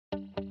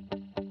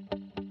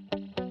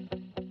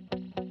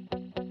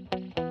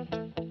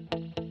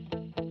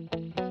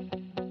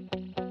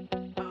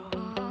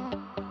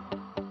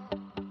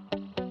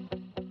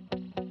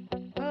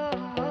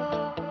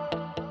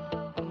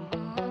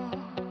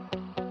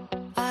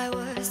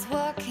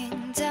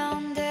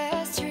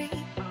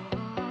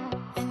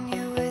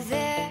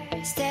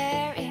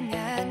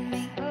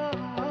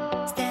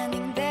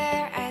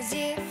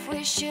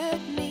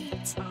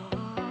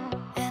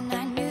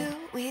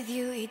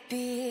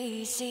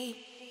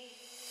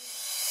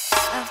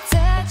I've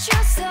touched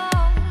your soul,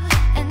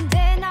 and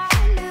then I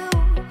knew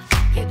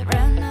you'd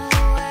run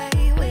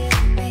away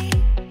with me.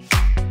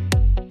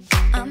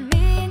 I'm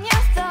in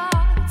your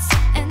thoughts,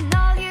 and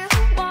all you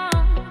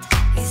want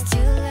is to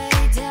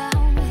lay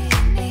down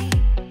with me.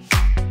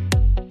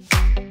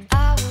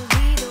 I will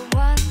be the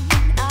one,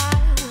 I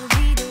will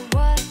be the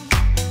one,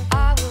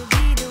 I will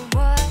be the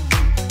one.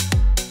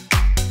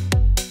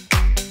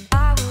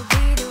 I will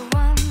be the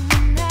one,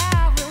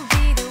 I will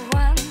be the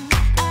one,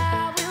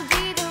 I will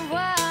be the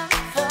one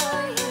for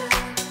you.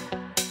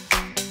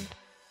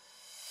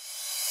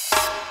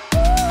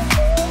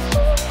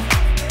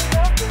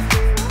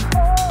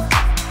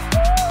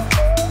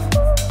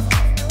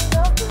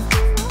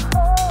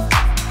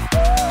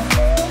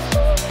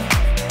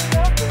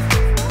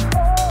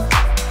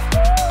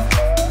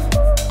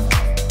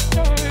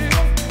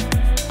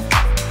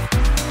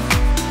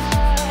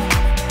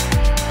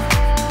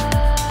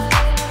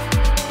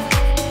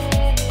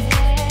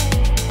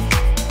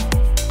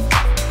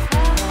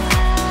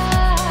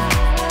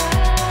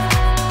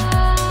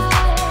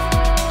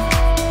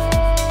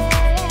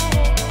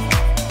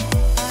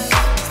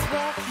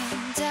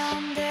 Walking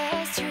down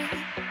the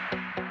street,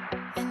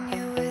 and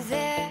you were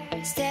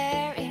there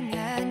staring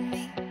at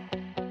me,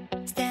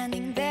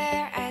 standing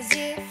there as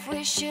if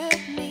we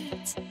should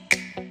meet.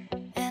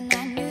 And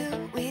I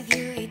knew with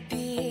you it'd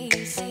be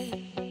easy.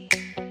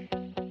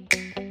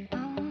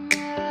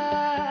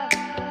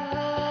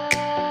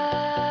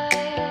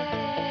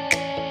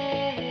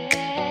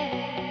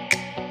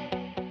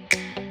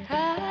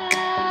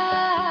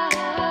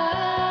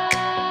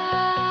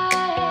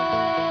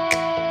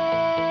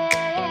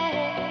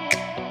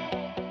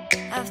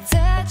 I've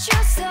touched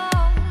your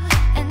soul,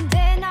 and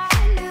then I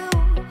knew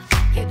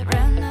you'd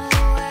run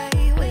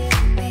away with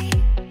me.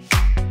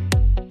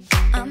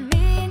 I'm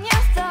in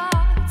your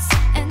thoughts,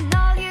 and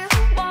all you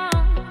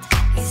want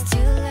is to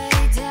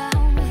lay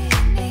down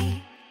with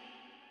me.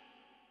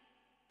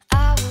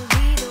 I will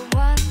be the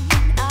one,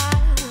 I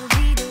will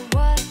be the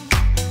one,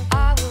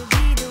 I will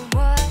be the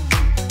one.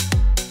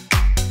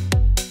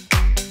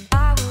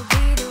 I will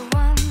be the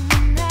one,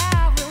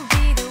 I will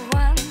be the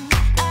one,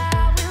 I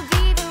will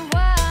be the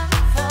one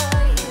for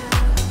you.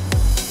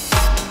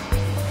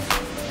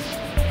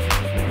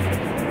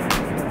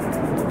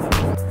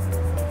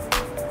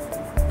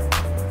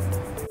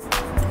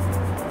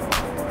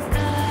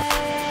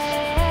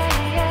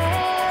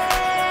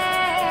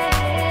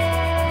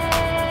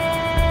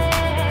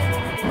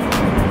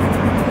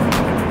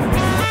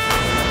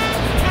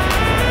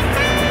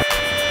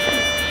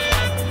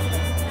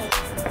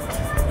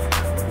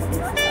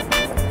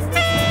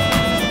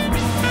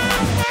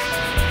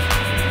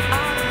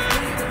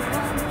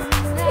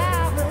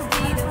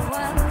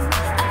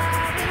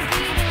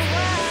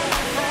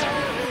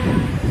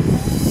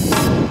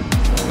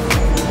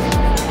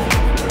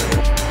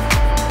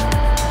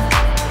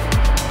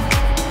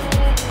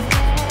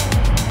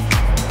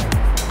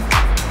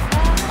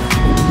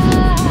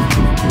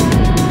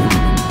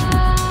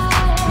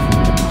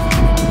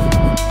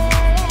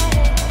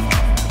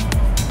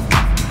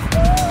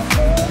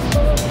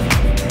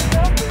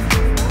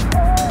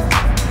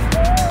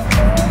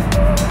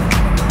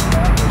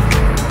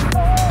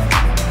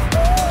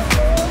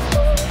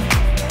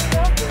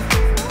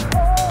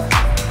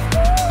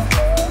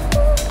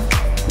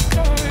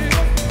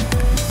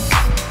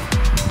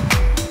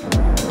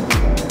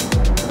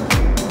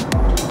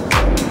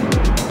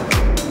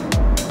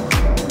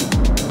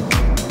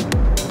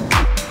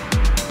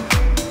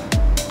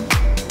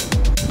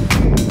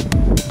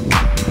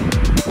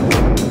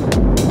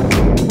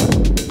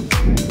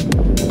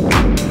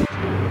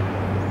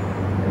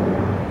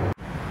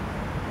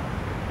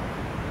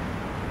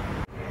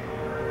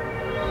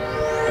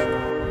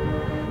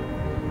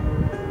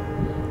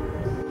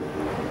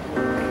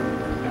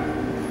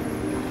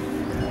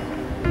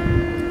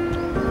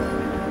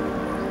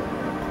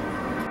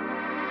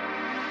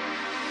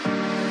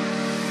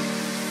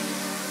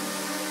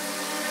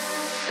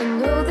 I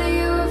know that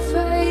you're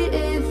afraid,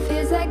 it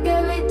feels like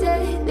every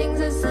day things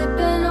are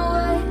slipping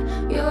away,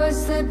 you're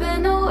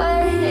slipping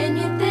away, and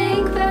you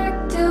think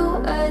back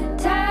to a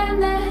time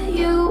that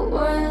you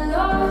were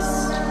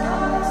lost.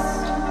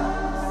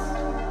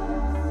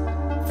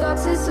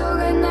 Thoughts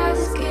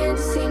disorganized, can't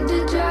seem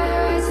to dry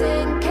your eyes,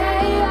 and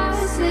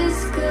chaos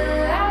is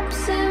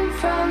collapsing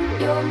from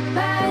your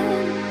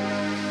mind.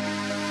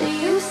 And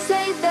you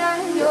say that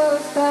you're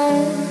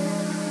fine,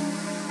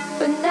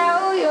 but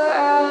now you're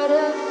out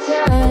of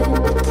time,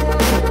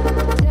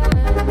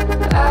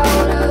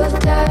 out of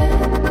time,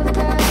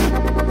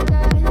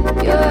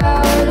 you're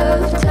out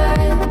of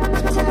time,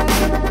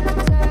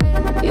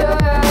 you're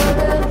out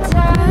of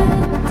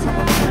time,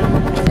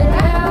 and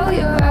now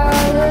you're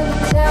out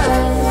of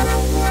time.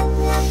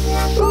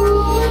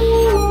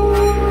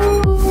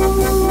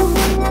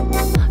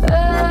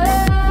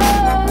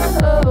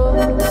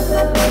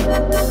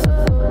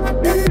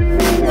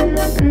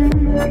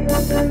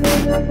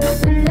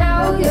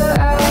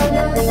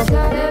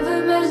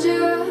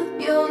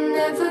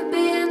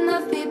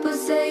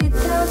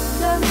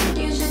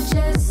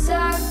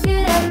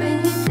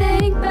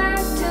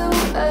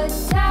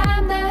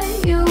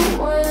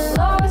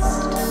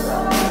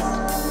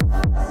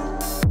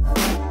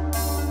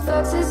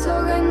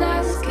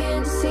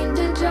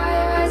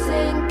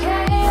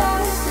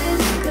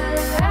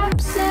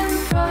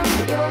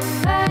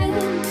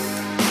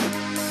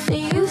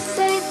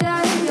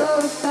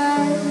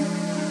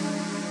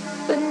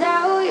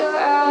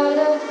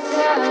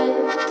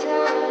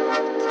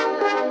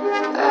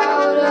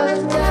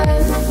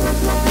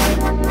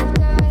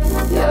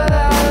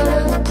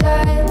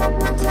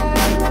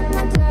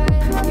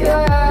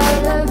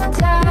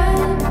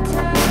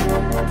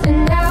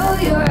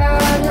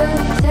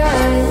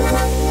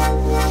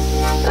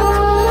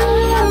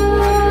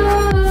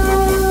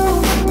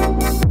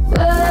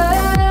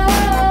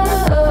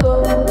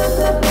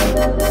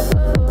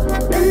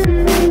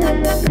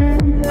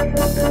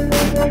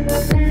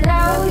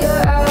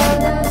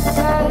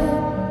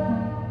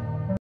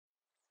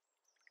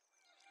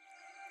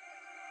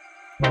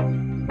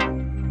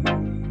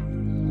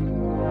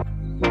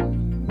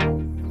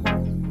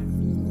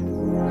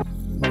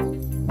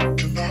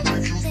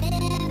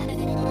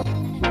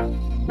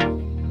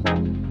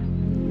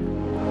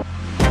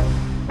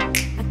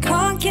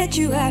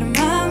 you out of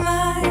my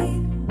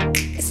mind.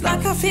 It's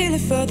like I feel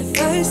it for the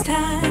first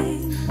time.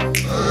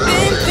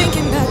 Been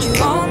thinking about you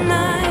all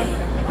night.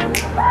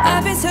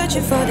 I've been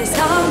searching for this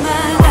all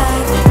my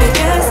life. You're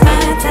just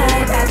my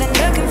type. I've been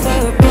looking for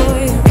a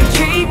boy who can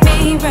treat me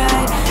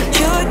right.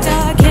 Your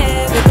dark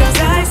hair with those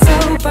eyes so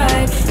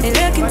bright. They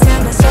look into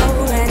my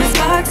soul and it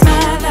sparks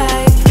my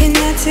life. Can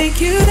I take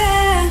you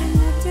there?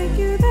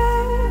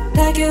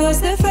 Like it was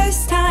the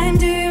first time,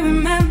 do you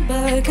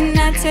remember? Can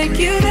I take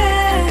you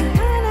there?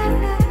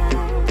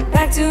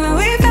 Back to when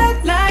we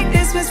felt like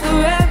this was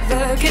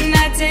forever. Can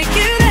I take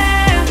you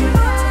there?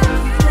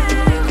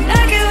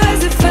 Like it was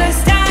the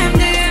first time,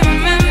 do you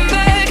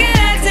remember? Can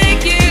I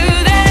take you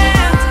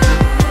there?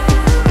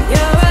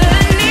 You're all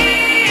I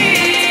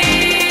need.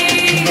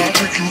 Can I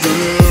take you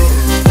there?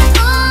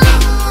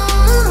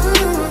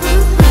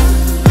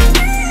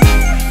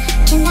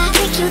 Can I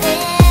take you there?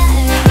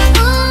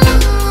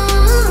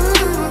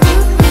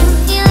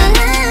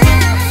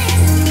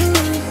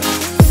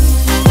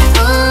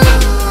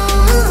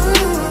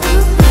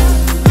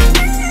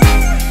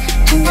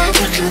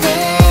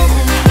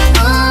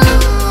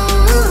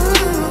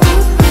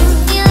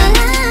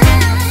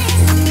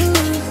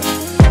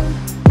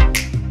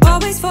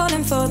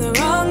 For the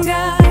wrong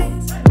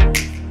guys,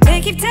 they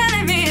keep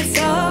telling me it's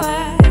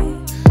alright.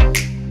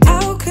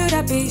 How could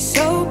I be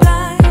so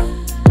blind?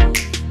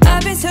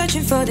 I've been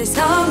searching for this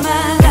all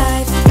my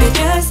life. You're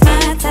just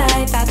my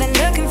type. I've been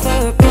looking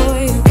for a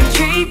boy who can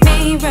treat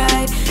me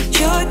right.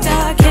 Your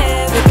dark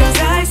hair with those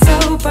eyes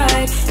so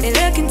bright. They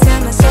look into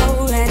my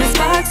soul and it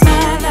sparks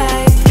my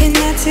life. Can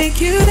I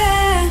take you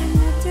there?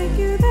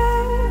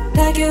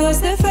 Like it was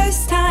the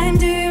first time,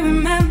 do you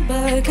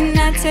remember? Can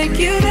I take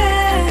you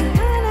there?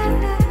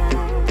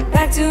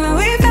 Back to when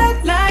we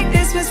felt like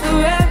this was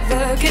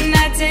forever. Can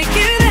I take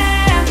you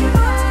there?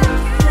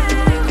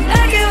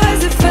 Like it was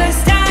the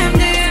first time,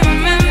 do you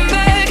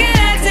remember? Can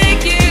I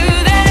take you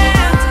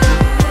there?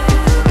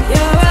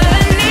 You're all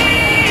I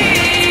need.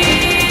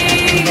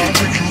 Can I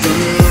take you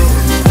there?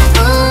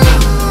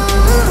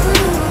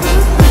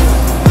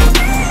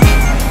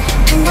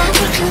 Can I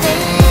take you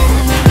there?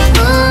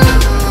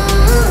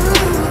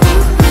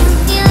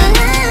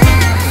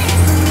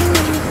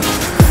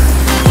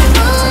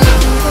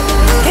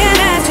 Can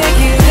I take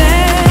you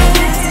there?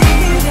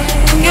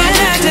 Can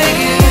I take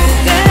you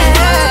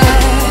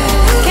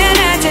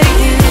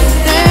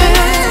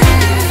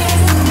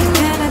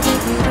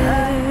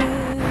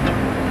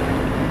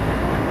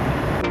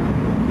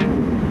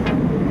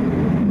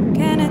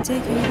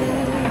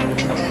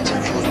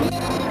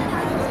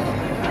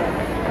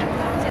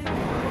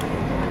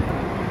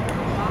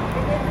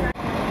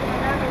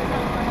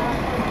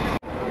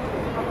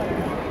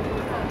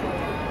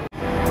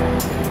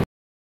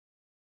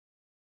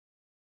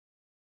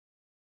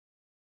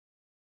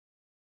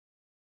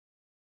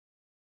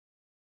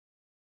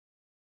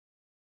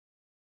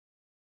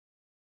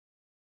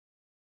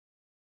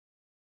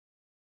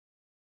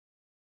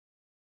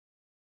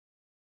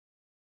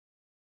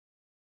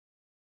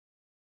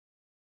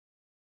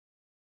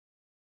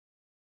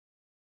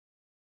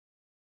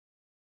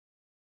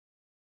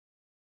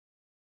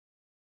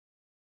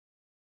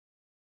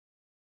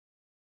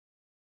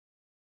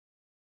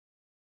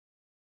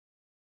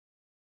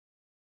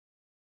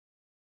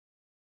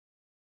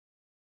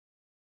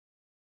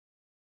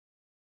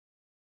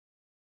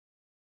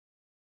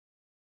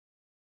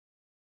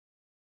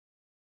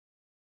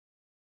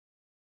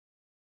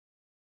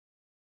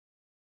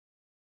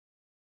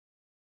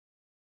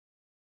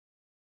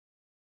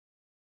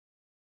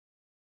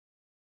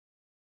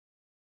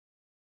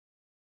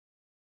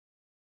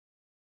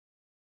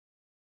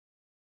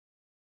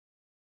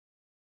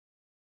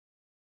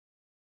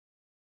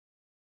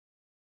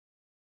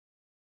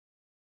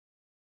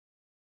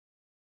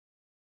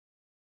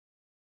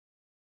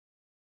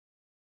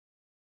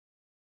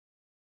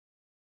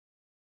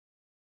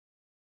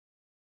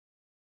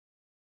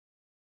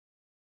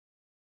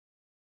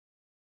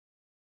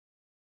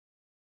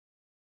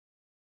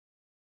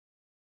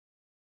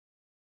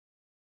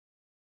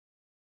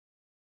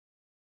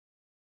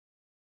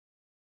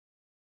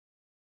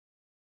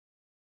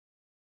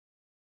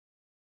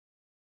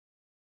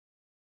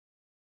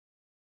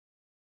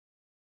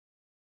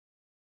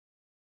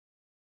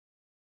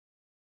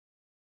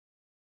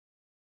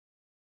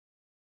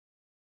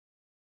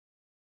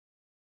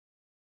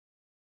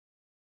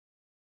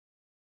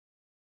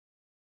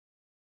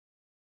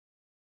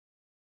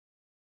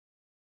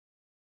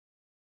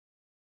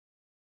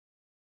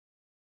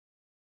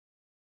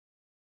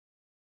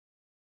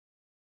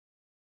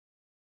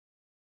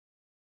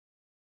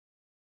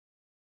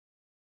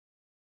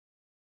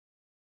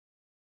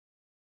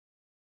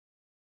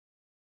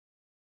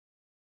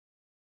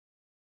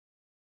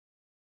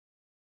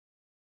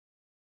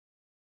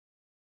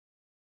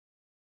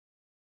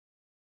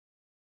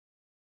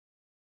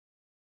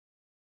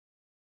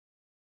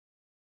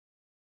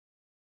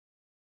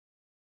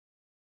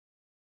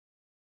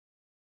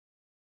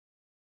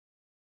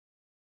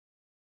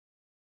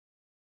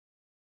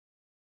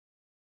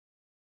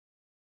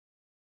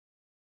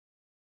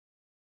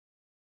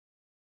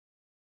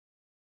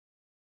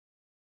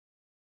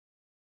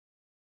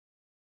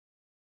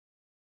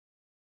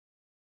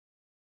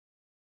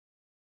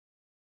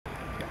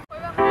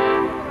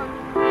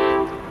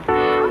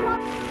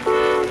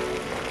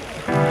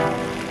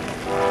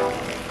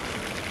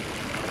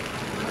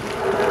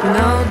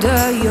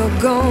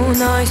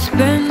gone, I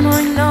spend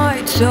my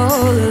nights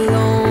all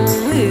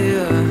alone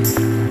here,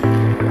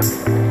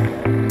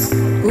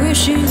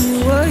 wishing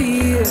you were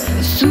here,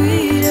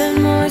 sweet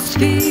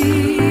atmosphere.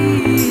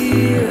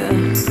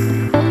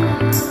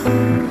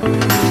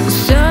 The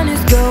sun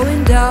is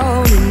going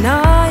down and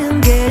I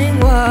am getting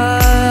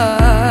wild.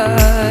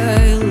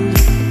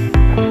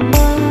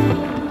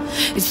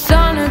 It's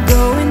sun are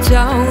going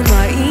down,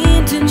 my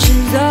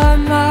intentions are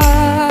mild.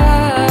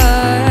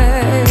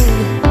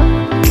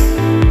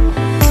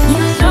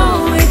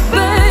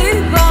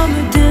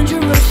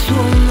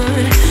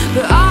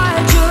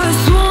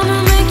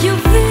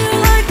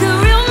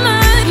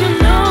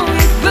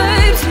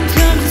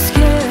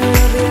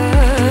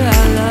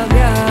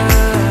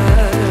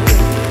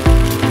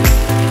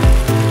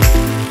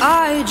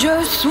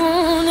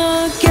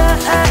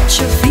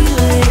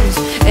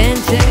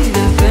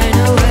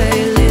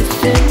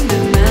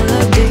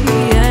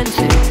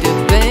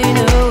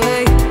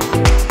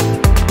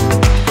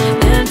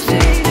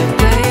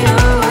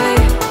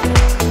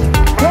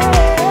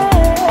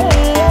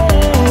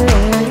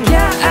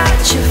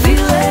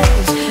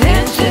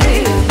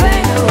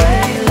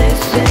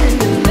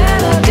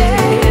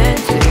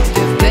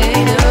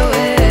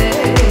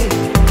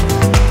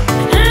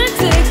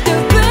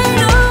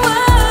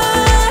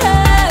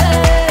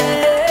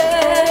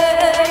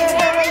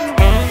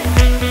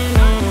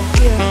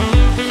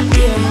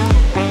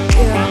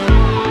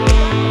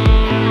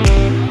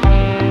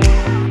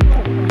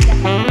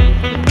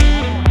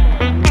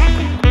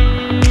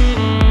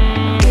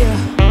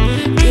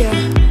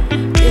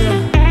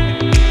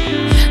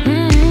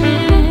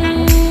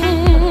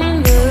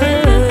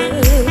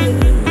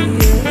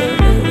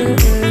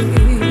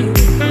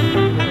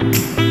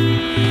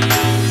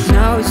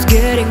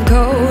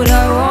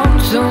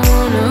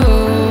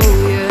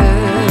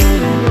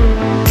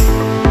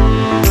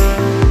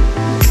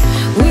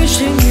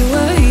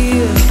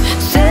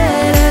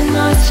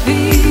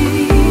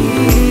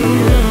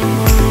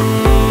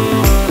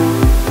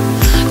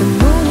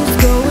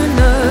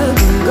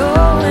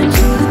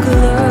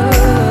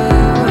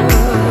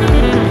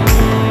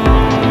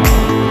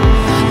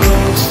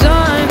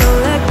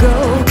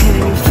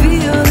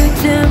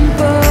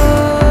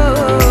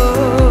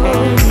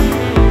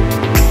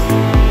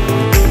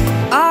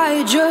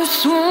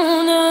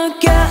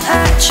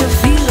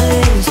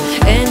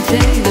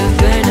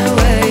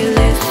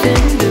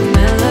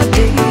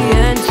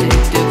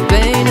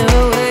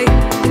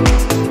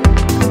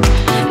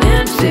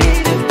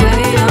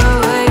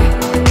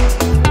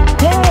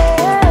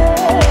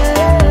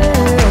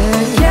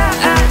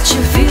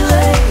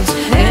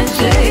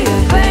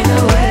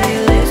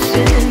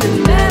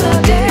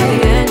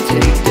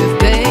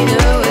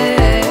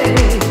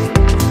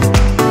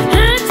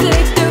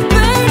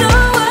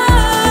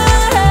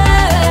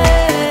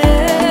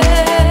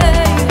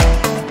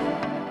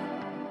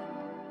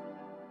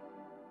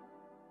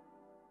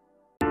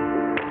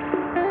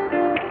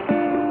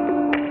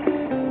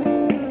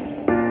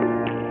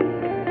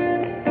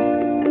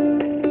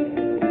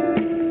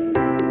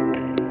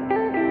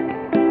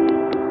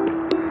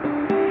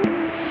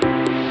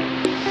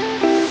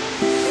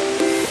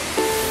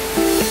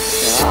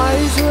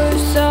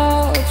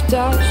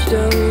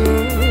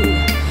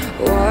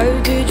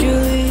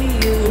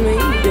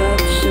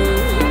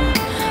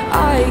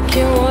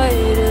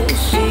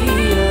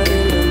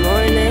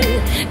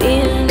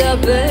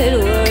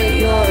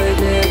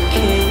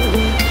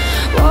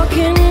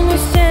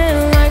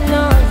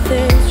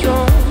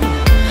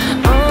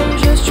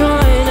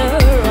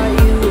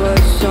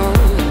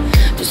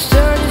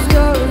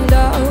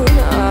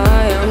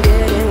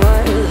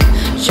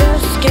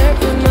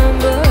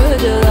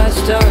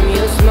 Time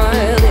you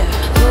smiled, yeah.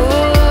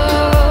 Oh,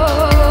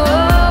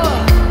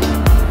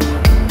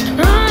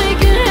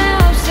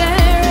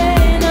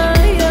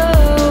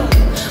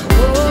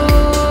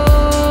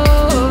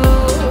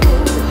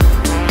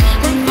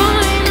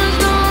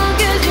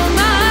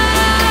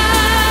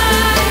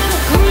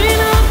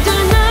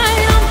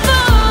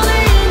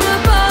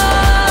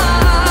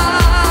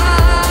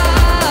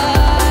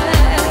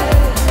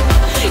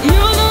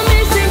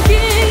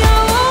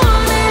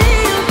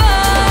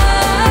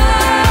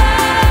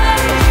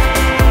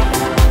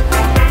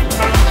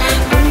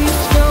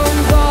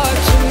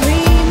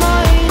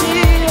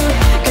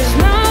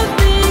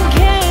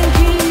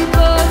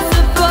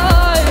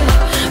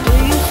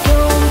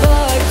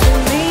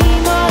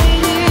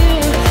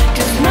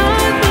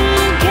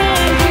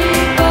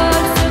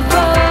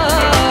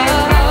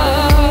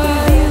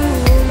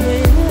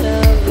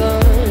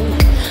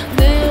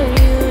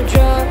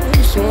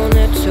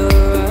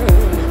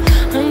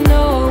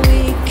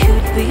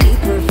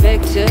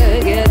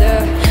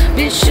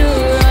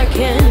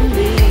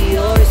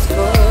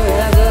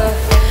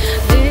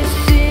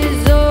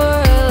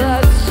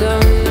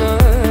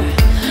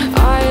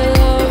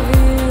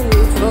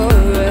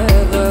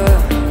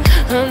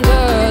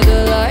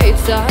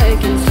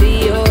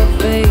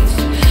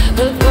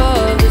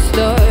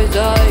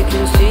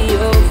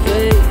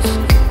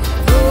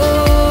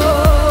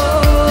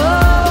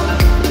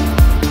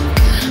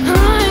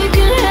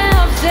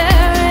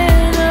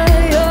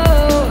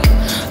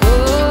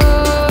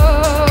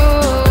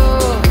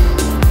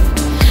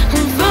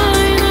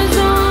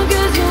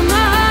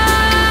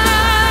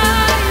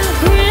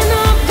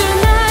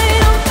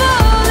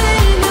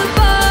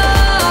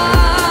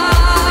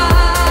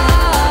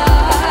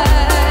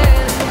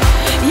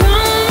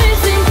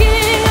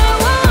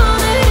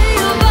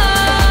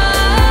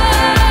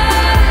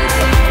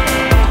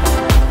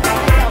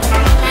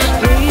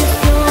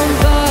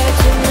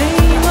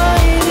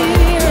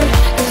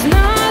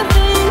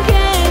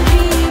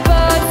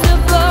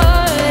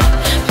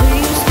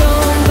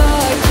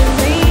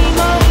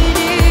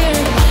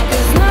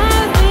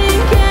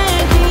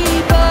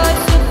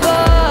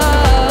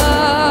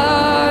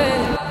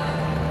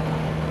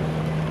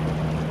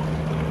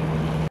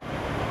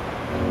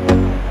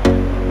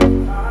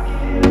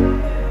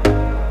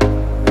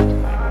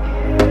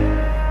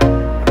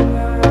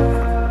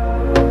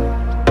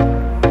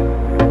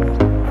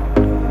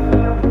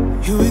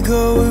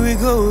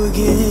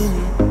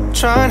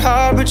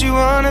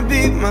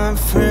 my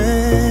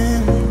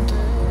friend.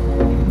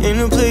 Ain't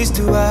no place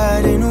to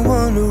hide, ain't no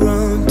one to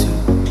run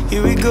to.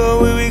 Here we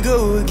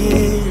go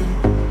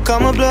again.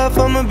 Call my bluff,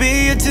 I'ma be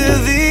here till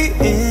the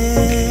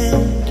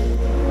end.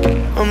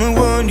 I'm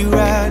the one you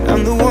ride,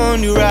 I'm the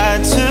one you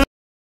ride to.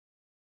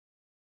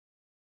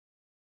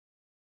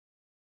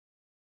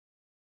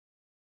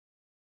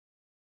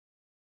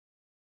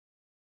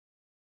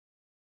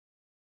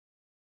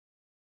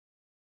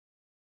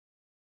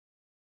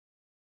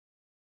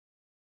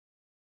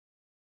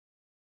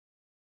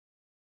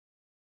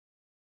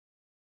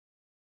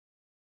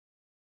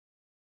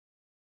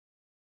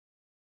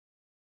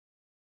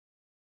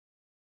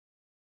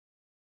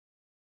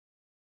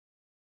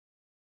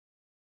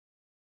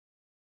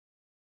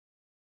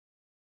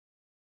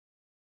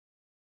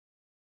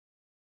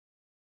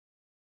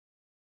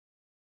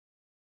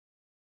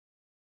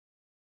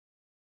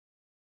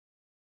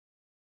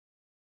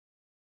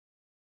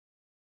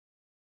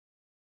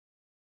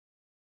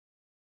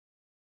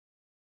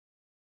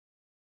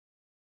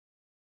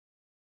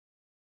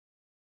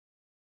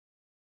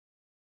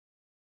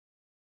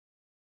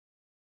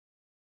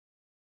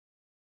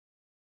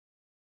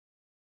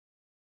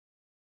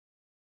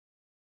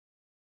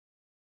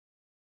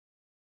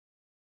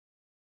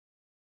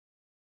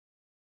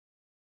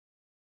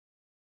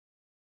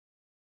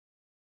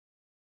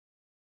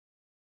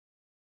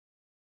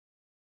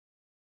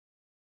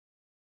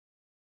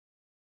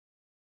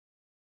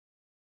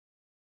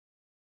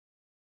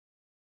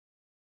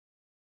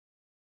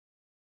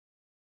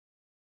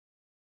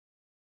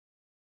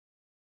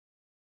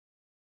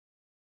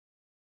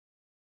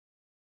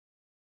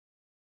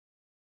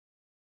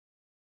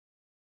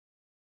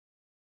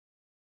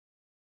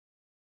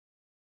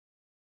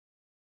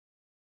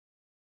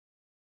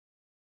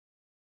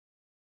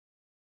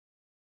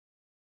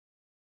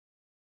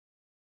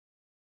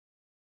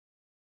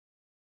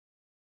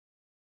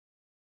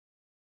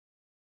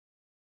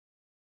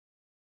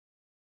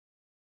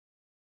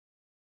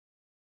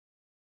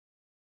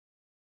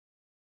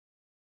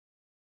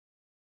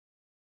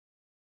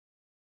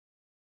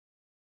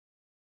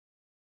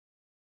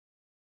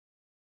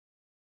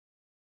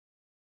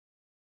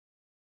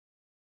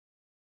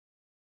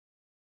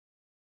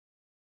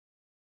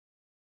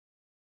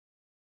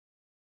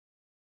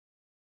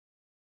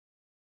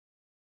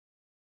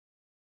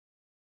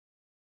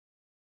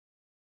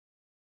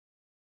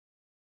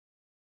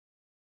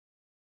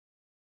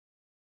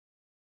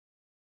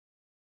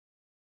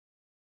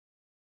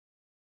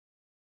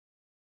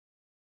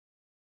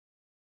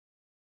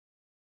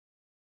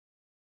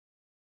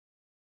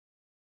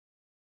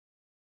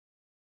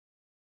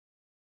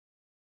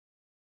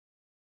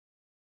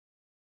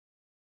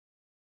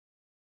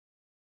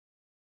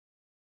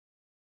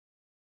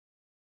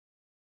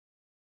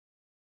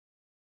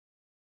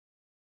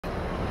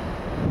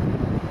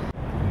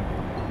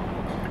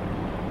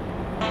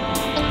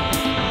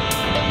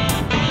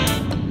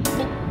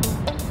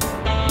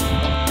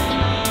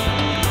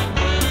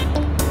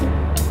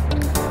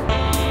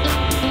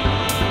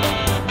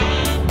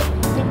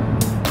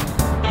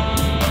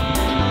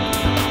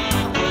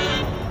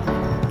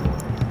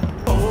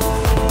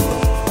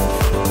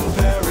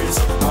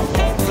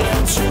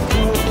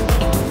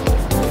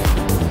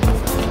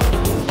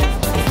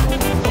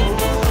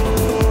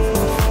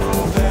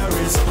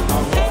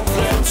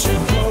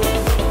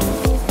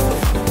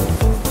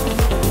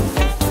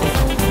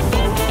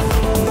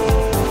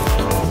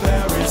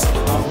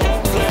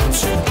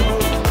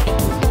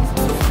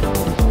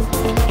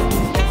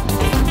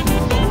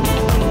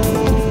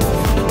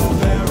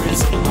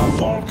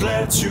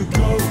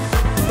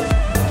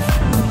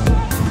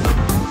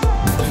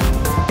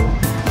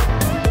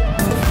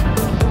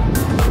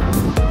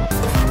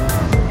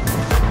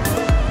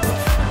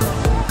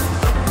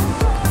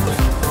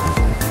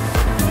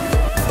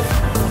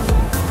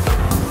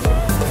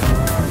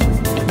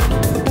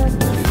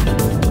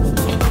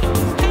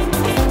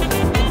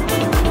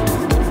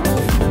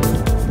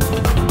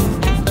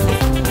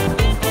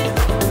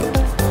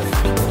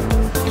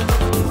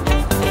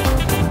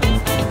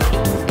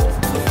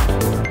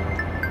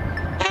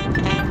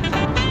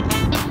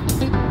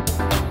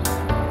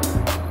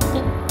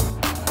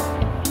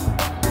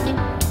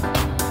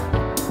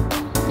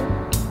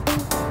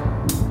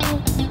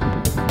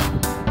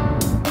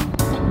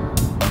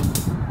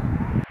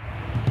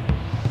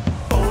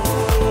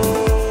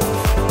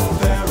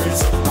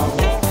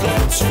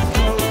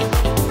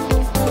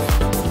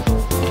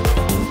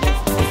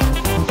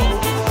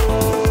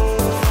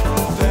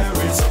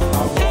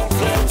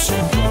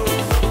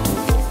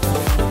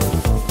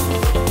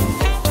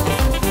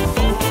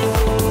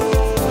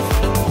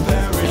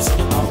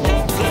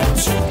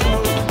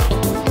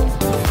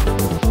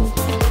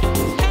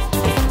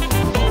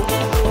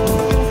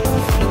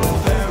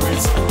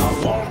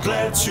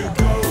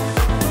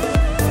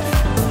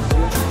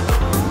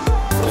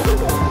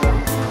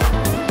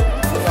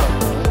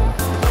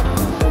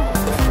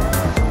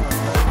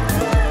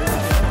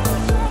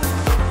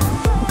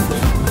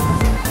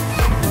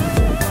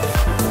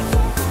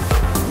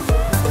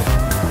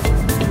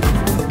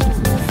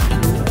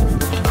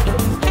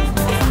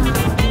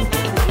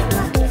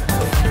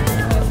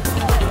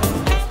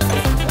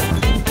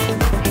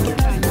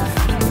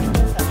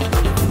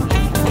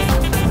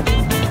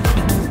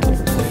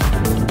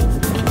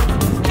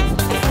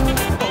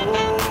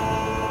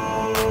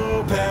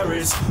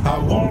 Paris, I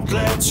won't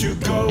let you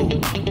go.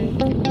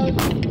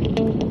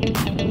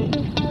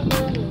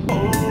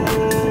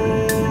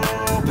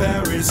 Oh,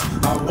 Paris,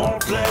 I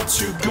won't let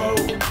you go.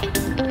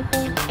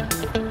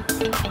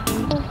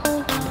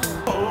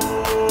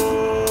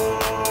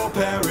 Oh,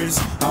 Paris,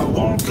 I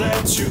won't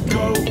let you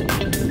go.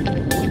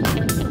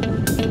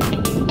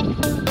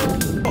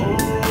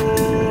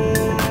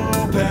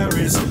 Oh,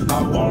 Paris,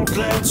 I won't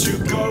let you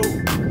go.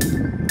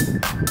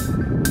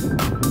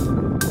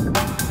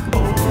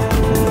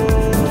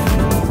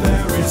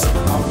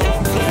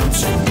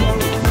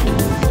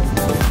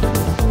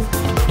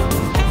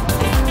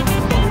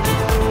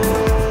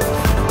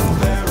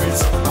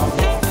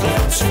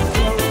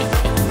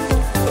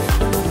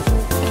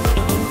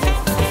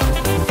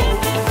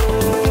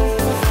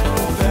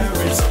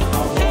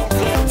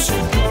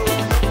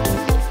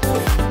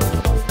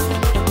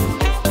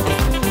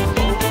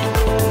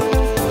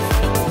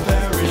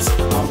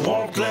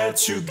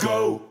 You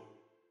go.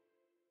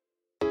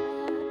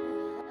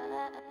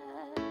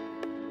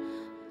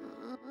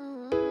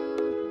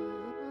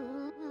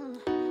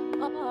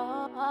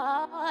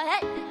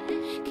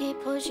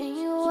 Keep pushing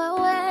you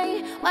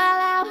away while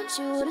I want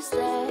you to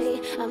stay.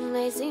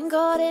 Amazing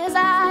cold as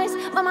ice,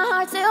 but my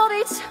heart still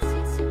beats.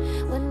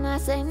 When I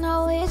say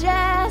no, it's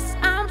yes.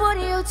 I'm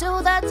putting you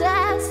to the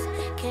test.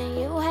 Can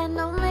you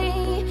handle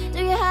me? Do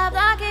you have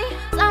the key?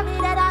 Sorry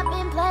that I've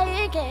been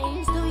playing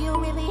games. Do you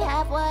really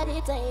have what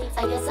it takes?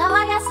 I guess so,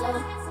 I guess so.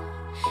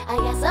 I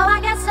guess so, I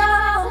guess so.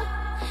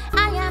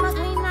 I am a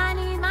queen, I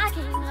need my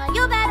king. Are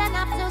you bad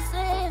enough to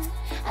sin?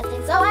 I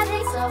think so, I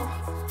think so.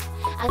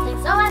 I think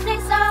so, I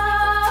think so.